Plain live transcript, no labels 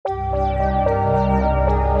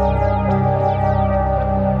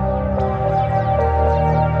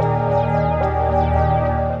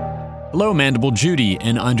Hello, Mandible Judy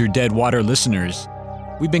and Under Dead Water listeners.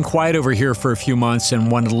 We've been quiet over here for a few months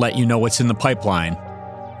and wanted to let you know what's in the pipeline.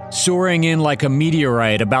 Soaring in like a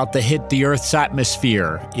meteorite about to hit the Earth's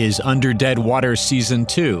atmosphere is Under Dead Water Season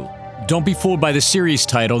 2. Don't be fooled by the series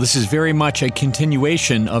title. This is very much a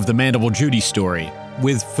continuation of the Mandible Judy story,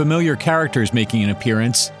 with familiar characters making an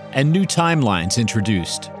appearance and new timelines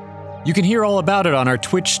introduced. You can hear all about it on our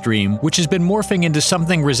Twitch stream, which has been morphing into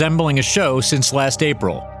something resembling a show since last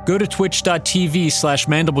April. Go to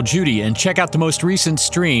twitch.tv/MandibleJudy and check out the most recent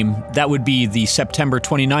stream, that would be the September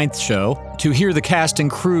 29th show, to hear the cast and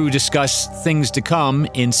crew discuss things to come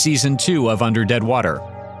in Season 2 of Under Dead Water.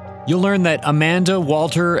 You'll learn that Amanda,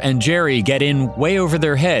 Walter, and Jerry get in way over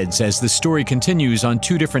their heads as the story continues on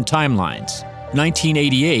two different timelines.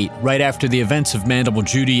 1988, right after the events of Mandible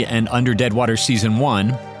Judy and Under Dead Water Season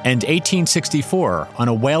 1, and 1864 on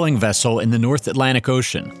a whaling vessel in the North Atlantic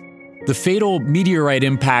Ocean. The fatal meteorite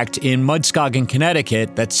impact in Mudscoggin,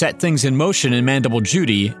 Connecticut that set things in motion in Mandible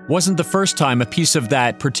Judy wasn't the first time a piece of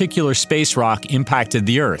that particular space rock impacted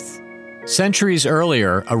the Earth. Centuries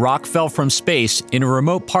earlier, a rock fell from space in a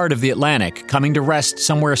remote part of the Atlantic, coming to rest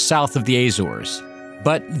somewhere south of the Azores.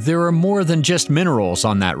 But there are more than just minerals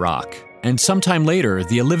on that rock. And sometime later,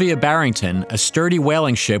 the Olivia Barrington, a sturdy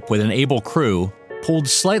whaling ship with an able crew, pulled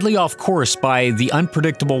slightly off course by the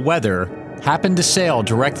unpredictable weather, happened to sail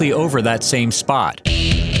directly over that same spot.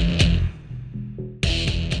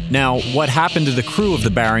 Now, what happened to the crew of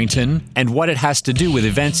the Barrington and what it has to do with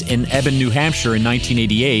events in Eben, New Hampshire in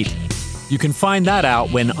 1988, you can find that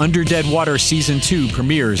out when Under Dead Water Season 2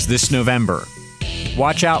 premieres this November.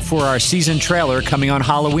 Watch out for our season trailer coming on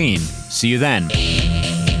Halloween. See you then.